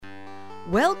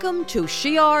Welcome to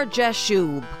Shear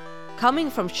Jashub,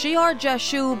 coming from Shear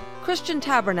Jashub Christian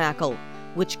Tabernacle,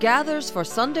 which gathers for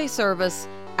Sunday service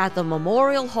at the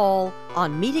Memorial Hall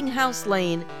on Meeting House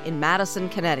Lane in Madison,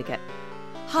 Connecticut.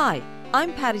 Hi,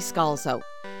 I'm Patty Scalzo,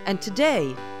 and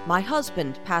today my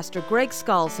husband, Pastor Greg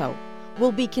Scalzo,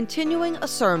 will be continuing a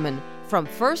sermon from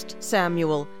 1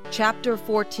 Samuel chapter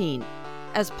 14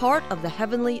 as part of the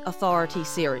Heavenly Authority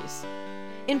series.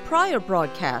 In prior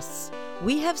broadcasts,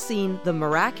 we have seen the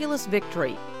miraculous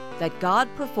victory that God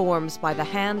performs by the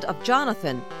hand of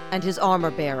Jonathan and his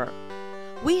armor-bearer.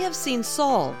 We have seen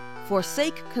Saul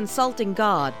forsake consulting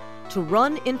God to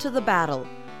run into the battle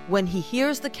when he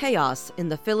hears the chaos in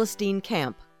the Philistine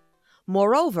camp.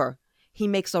 Moreover, he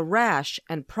makes a rash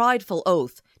and prideful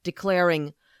oath,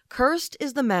 declaring, "Cursed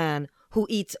is the man who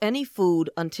eats any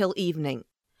food until evening,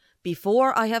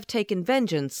 before I have taken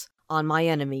vengeance on my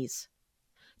enemies."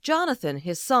 Jonathan,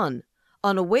 his son,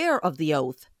 unaware of the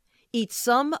oath, eats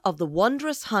some of the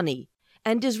wondrous honey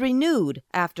and is renewed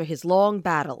after his long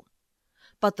battle.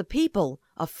 But the people,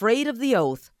 afraid of the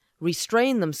oath,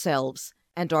 restrain themselves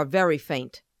and are very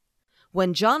faint.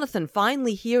 When Jonathan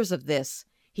finally hears of this,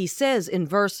 he says in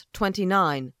verse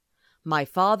 29, "My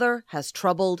father has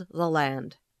troubled the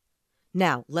land."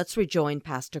 Now, let's rejoin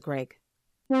Pastor Greg.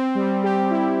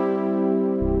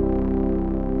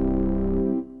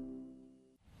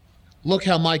 Look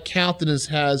how my countenance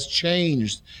has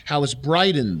changed, how it's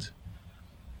brightened.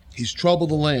 He's troubled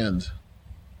the land.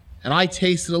 And I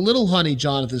tasted a little honey,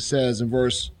 Jonathan says in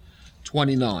verse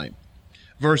 29.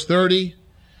 Verse 30,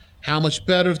 how much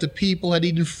better if the people had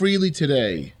eaten freely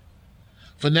today.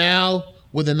 For now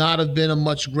would there not have been a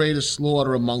much greater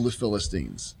slaughter among the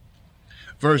Philistines.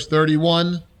 Verse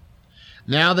 31,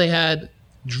 now they had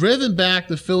driven back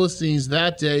the Philistines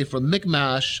that day from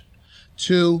Michmash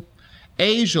to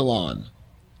Ajalon.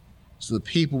 So the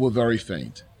people were very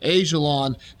faint.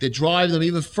 Ajalon, they drive them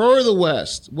even further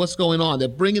west. What's going on? They're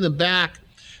bringing them back.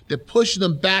 They're pushing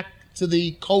them back to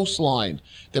the coastline.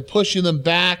 They're pushing them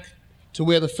back to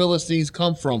where the Philistines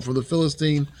come from the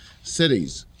Philistine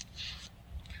cities.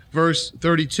 Verse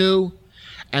 32,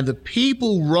 and the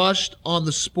people rushed on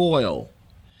the spoil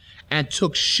and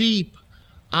took sheep,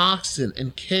 oxen,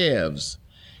 and calves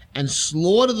and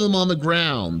slaughtered them on the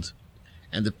ground,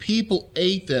 and the people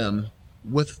ate them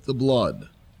with the blood.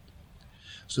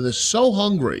 So they're so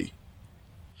hungry.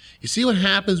 You see what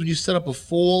happens when you set up a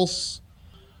false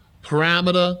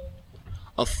parameter,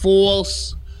 a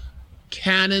false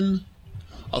cannon,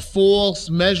 a false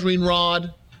measuring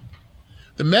rod?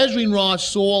 The measuring rod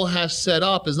Saul has set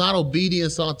up is not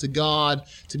obedience unto God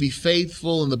to be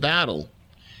faithful in the battle.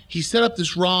 He set up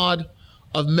this rod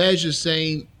of measure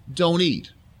saying, don't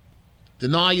eat.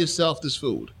 Deny yourself this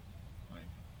food.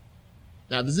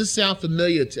 Now, does this sound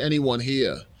familiar to anyone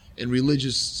here in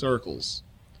religious circles?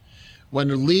 When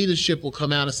the leadership will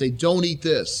come out and say, don't eat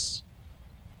this.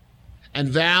 And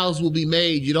vows will be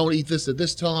made, you don't eat this at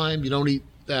this time, you don't eat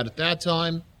that at that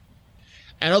time.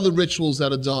 And other rituals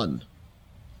that are done.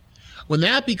 When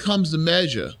that becomes the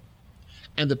measure,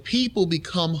 and the people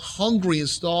become hungry and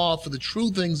starved for the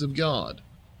true things of God,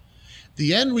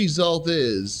 the end result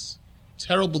is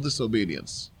terrible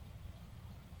disobedience.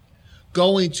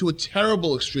 Going to a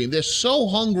terrible extreme. They're so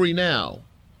hungry now.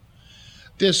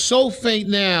 They're so faint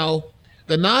now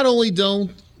that not only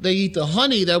don't they eat the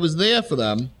honey that was there for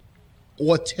them,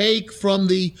 or take from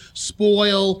the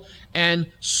spoil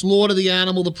and slaughter the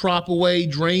animal the proper way,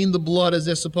 drain the blood as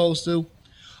they're supposed to,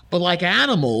 but like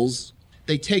animals,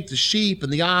 they take the sheep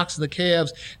and the ox and the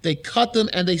calves, they cut them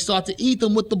and they start to eat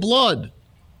them with the blood.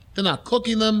 They're not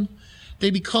cooking them.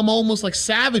 They become almost like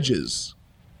savages,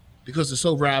 because they're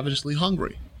so ravenously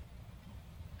hungry.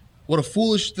 What a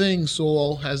foolish thing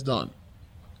Saul has done,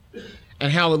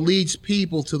 and how it leads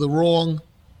people to the wrong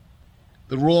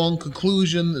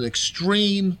conclusion, an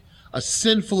extreme, a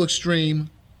sinful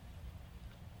extreme.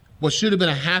 What should have been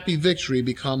a happy victory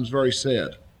becomes very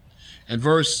sad. And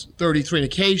verse 33, in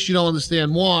case you don't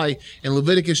understand why, in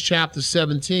Leviticus chapter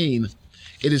 17,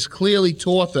 it is clearly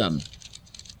taught them,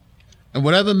 and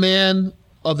whatever man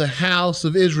of the house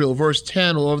of Israel, verse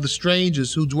 10, or of the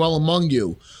strangers who dwell among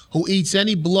you, who eats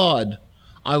any blood,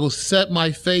 I will set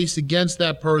my face against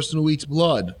that person who eats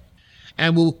blood,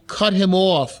 and will cut him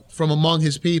off from among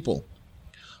his people.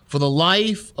 For the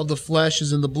life of the flesh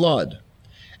is in the blood,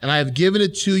 and I have given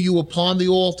it to you upon the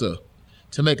altar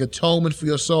to make atonement for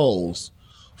your souls,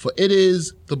 for it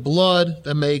is the blood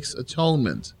that makes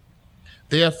atonement.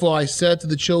 Therefore I said to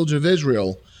the children of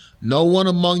Israel, no one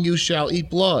among you shall eat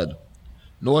blood,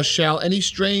 nor shall any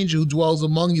stranger who dwells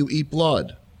among you eat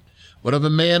blood. Whatever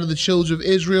man of the children of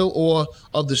Israel or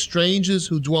of the strangers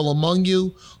who dwell among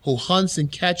you, who hunts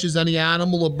and catches any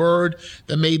animal or bird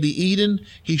that may be eaten,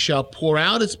 he shall pour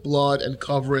out its blood and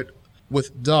cover it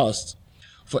with dust.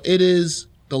 For it is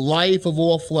the life of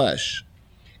all flesh.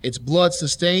 Its blood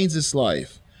sustains its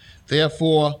life.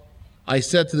 Therefore, I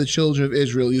said to the children of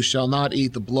Israel, you shall not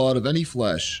eat the blood of any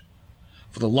flesh,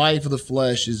 for the life of the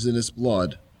flesh is in its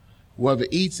blood. Whoever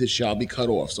eats it shall be cut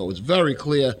off. So it's very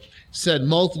clear, said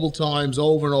multiple times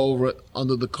over and over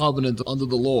under the covenant, under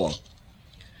the law.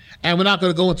 And we're not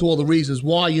going to go into all the reasons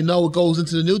why. You know, it goes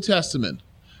into the New Testament.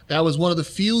 That was one of the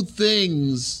few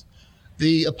things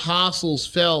the apostles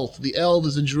felt, the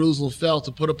elders in Jerusalem felt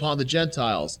to put upon the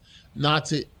Gentiles, not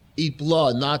to eat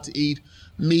blood, not to eat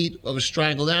meat of a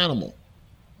strangled animal.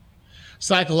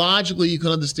 Psychologically, you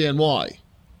can understand why.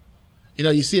 You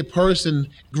know, you see a person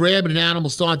grabbing an animal,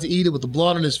 starting to eat it with the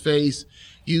blood on his face.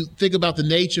 You think about the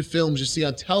nature films you see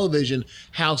on television,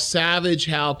 how savage,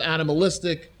 how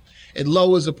animalistic. It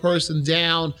lowers a person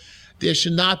down. There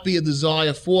should not be a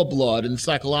desire for blood, and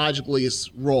psychologically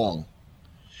it's wrong.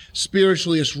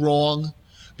 Spiritually it's wrong,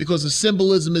 because the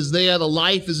symbolism is there. The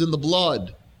life is in the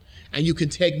blood, and you can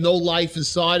take no life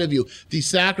inside of you. These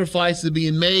sacrifices are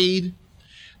being made.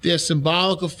 They're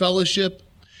symbolic of fellowship.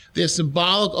 They're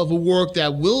symbolic of a work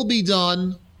that will be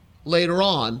done later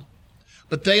on,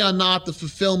 but they are not the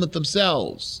fulfillment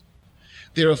themselves.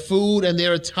 They're a food, and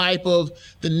they're a type of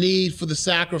the need for the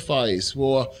sacrifice,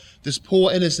 for this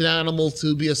poor innocent animal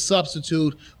to be a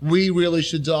substitute. We really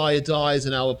should die. It dies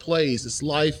in our place. Its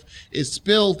life is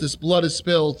spilt. Its blood is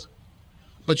spilt.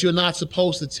 But you're not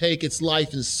supposed to take its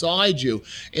life inside you.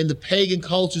 In the pagan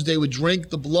cultures, they would drink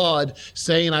the blood,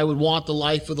 saying, I would want the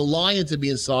life of the lion to be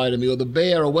inside of me, or the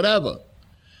bear, or whatever.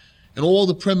 In all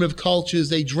the primitive cultures,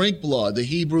 they drink blood. The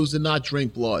Hebrews did not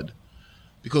drink blood,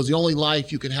 because the only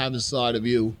life you can have inside of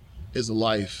you is the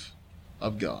life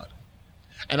of God.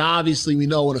 And obviously, we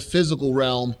know in a physical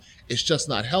realm, it's just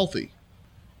not healthy.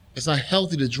 It's not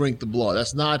healthy to drink the blood.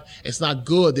 It's not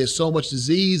good. There's so much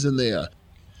disease in there.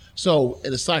 So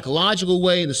in a psychological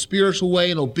way, in a spiritual way,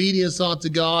 in obedience unto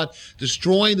God,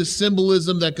 destroying the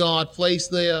symbolism that God placed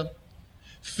there,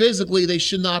 physically they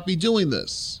should not be doing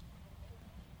this.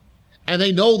 And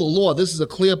they know the law. This is a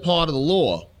clear part of the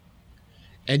law.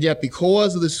 And yet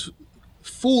because of this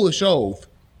foolish oath,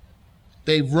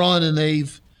 they've run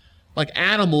and like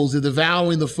animals, they're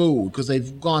devouring the food because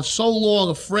they've gone so long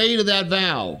afraid of that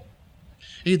vow.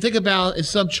 And you think about in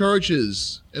some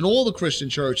churches, in all the Christian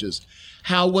churches,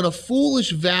 how when a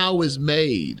foolish vow is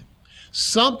made,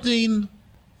 something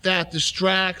that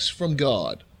distracts from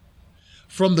God,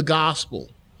 from the gospel,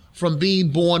 from being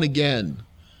born again,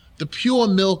 the pure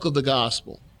milk of the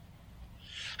gospel,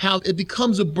 how it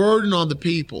becomes a burden on the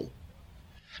people.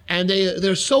 And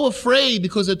they're so afraid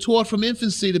because they're taught from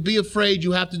infancy to be afraid.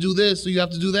 You have to do this or you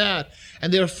have to do that.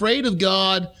 And they're afraid of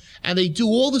God, and they do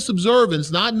all this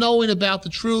observance, not knowing about the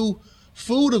true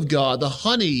food of God, the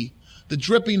honey, the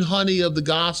dripping honey of the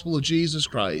gospel of Jesus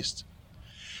Christ.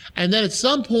 And then at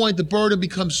some point, the burden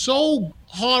becomes so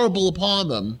horrible upon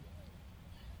them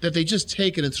that they just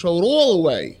take it and throw it all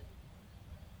away.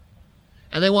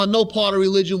 And they want no part of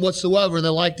religion whatsoever. And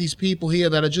they're like these people here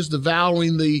that are just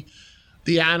devouring the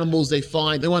animals they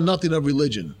find. They want nothing of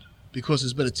religion because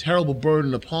there's been a terrible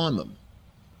burden upon them.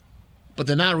 But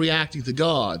they're not reacting to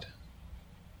God.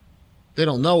 They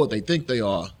don't know what they think they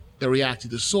are. They're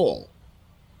reacting to Saul.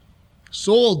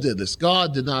 Saul did this.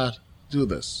 God did not do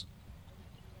this.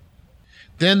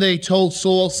 Then they told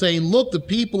Saul, saying, look, the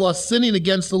people are sinning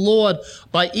against the Lord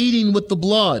by eating with the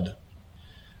blood.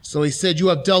 So he said, you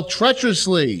have dealt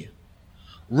treacherously.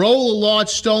 Roll a large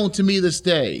stone to me this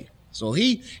day. So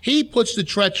he puts the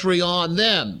treachery on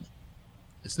them.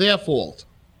 It's their fault.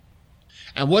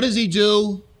 And what does he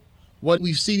do? What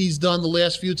we've seen he's done the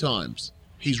last few times.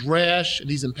 He's rash and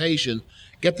he's impatient.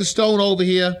 Get the stone over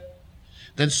here.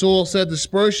 Then Saul said,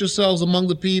 disperse yourselves among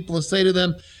the people and say to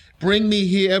them, bring me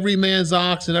here every man's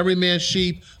ox and every man's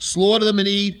sheep, slaughter them and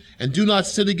eat, and do not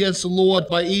sin against the Lord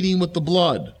by eating with the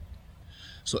blood.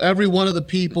 So every one of the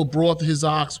people brought his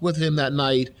ox with him that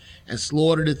night and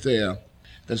slaughtered it there.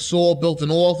 Then Saul built an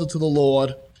altar to the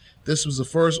Lord. This was the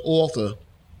first altar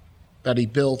that he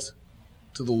built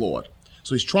to the Lord.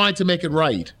 So he's trying to make it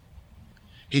right.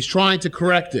 He's trying to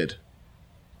correct it.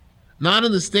 Not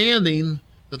understanding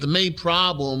that the main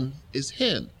problem is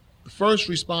him. The first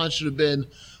response should have been,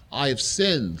 I have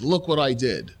sinned. Look what I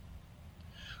did.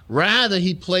 Rather,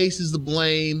 he places the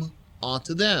blame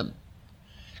onto them.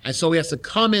 And so he has to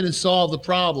come in and solve the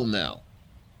problem now.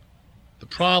 The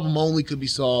problem only could be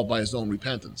solved by his own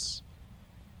repentance.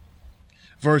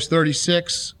 Verse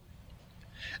 36,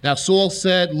 Now Saul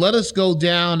said, let us go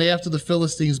down after the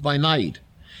Philistines by night,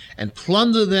 and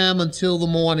plunder them until the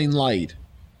morning light,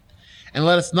 and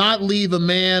let us not leave a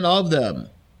man of them.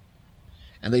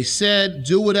 And they said,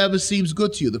 do whatever seems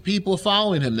good to you. The people are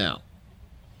following him now.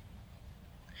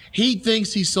 He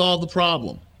thinks he solved the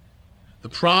problem. The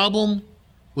problem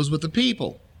was with the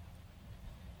people.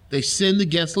 They sinned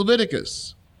against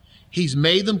Leviticus. He's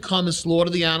made them come and slaughter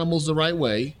the animals the right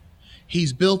way.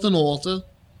 He's built an altar.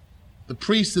 The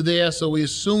priests are there, so we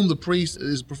assume the priest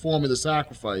is performing the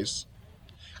sacrifice.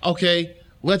 Okay,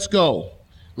 let's go.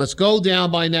 Let's go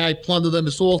down by night, plunder them.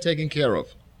 It's all taken care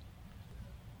of.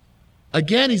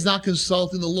 Again, he's not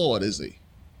consulting the Lord, is he?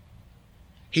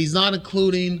 He's not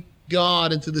including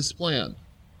God into this plan.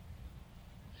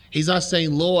 He's not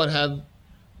saying, Lord, have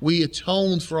we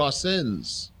atoned for our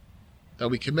sins that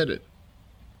we committed?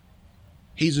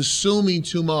 He's assuming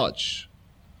too much,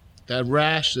 that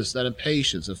rashness, that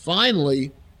impatience. And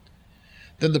finally,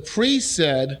 then the priest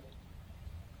said,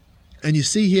 and you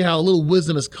see here how a little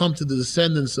wisdom has come to the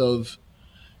descendants of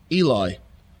Eli,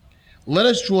 let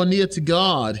us draw near to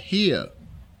God here.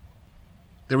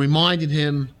 They're reminding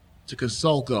him to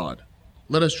consult God.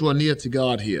 Let us draw near to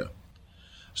God here.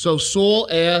 So Saul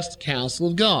asked counsel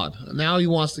of God. Now he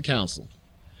wants the counsel.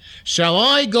 Shall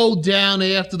I go down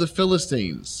after the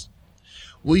Philistines?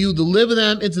 Will you deliver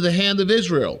them into the hand of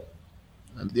Israel?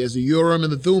 And there's a Urim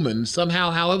and the Thummim.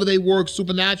 Somehow, however they work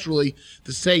supernaturally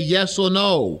to say yes or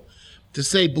no, to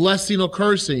say blessing or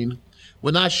cursing,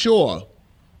 we're not sure.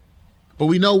 But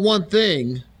we know one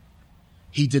thing,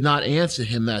 he did not answer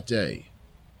him that day.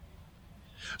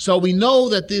 So we know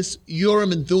that this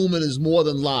Urim and Thummim is more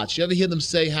than lots. You ever hear them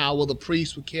say how, well, the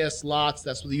priests would cast lots,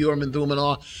 that's what the Urim and Thummim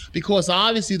are? Because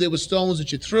obviously there were stones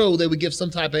that you threw, they would give some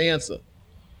type of answer.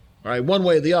 All right, one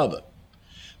way or the other.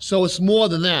 So it's more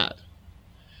than that.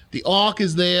 The ark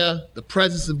is there, the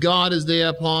presence of God is there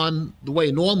upon, the way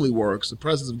it normally works, the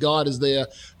presence of God is there,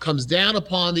 comes down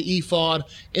upon the ephod,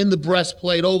 in the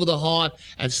breastplate, over the heart,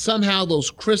 and somehow those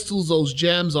crystals, those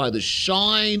gems either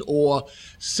shine or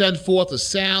send forth a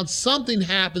sound. Something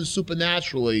happens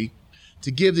supernaturally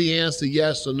to give the answer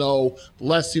yes or no,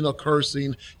 blessing or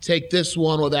cursing, take this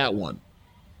one or that one.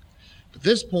 At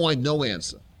this point, no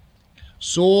answer.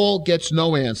 Saul gets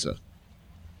no answer.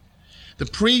 The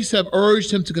priests have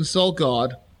urged him to consult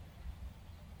God,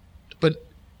 but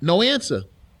no answer.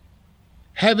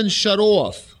 Heaven shut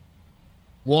off.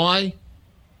 Why?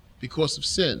 Because of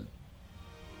sin.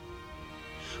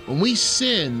 When we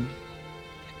sin,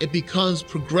 it becomes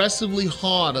progressively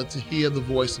harder to hear the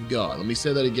voice of God. Let me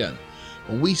say that again.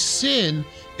 When we sin,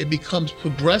 it becomes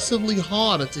progressively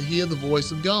harder to hear the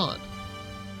voice of God.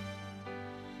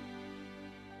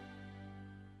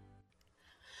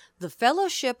 The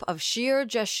Fellowship of Shear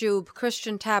Jashub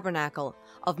Christian Tabernacle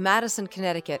of Madison,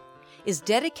 Connecticut is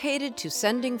dedicated to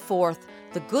sending forth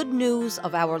the good news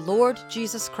of our Lord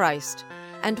Jesus Christ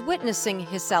and witnessing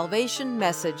his salvation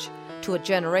message to a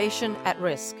generation at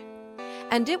risk.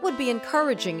 And it would be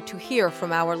encouraging to hear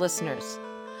from our listeners.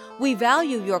 We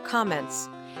value your comments,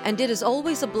 and it is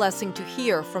always a blessing to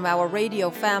hear from our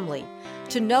radio family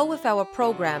to know if our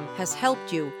program has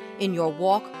helped you in your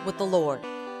walk with the Lord.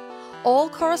 All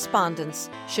correspondence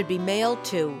should be mailed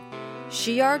to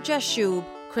Shear Jashub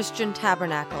Christian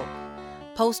Tabernacle,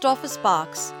 Post Office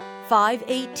Box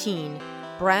 518,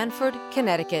 Branford,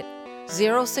 Connecticut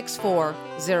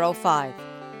 06405.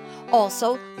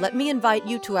 Also, let me invite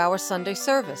you to our Sunday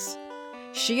service.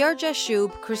 Shear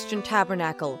Jashub Christian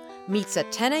Tabernacle meets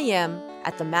at 10 a.m.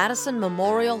 at the Madison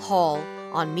Memorial Hall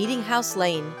on Meeting House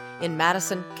Lane in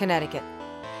Madison, Connecticut.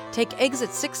 Take exit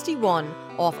 61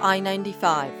 off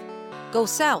I-95. Go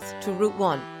south to Route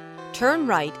 1, turn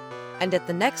right, and at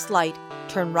the next light,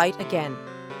 turn right again.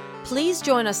 Please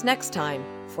join us next time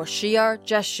for Shear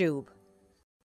Jashub.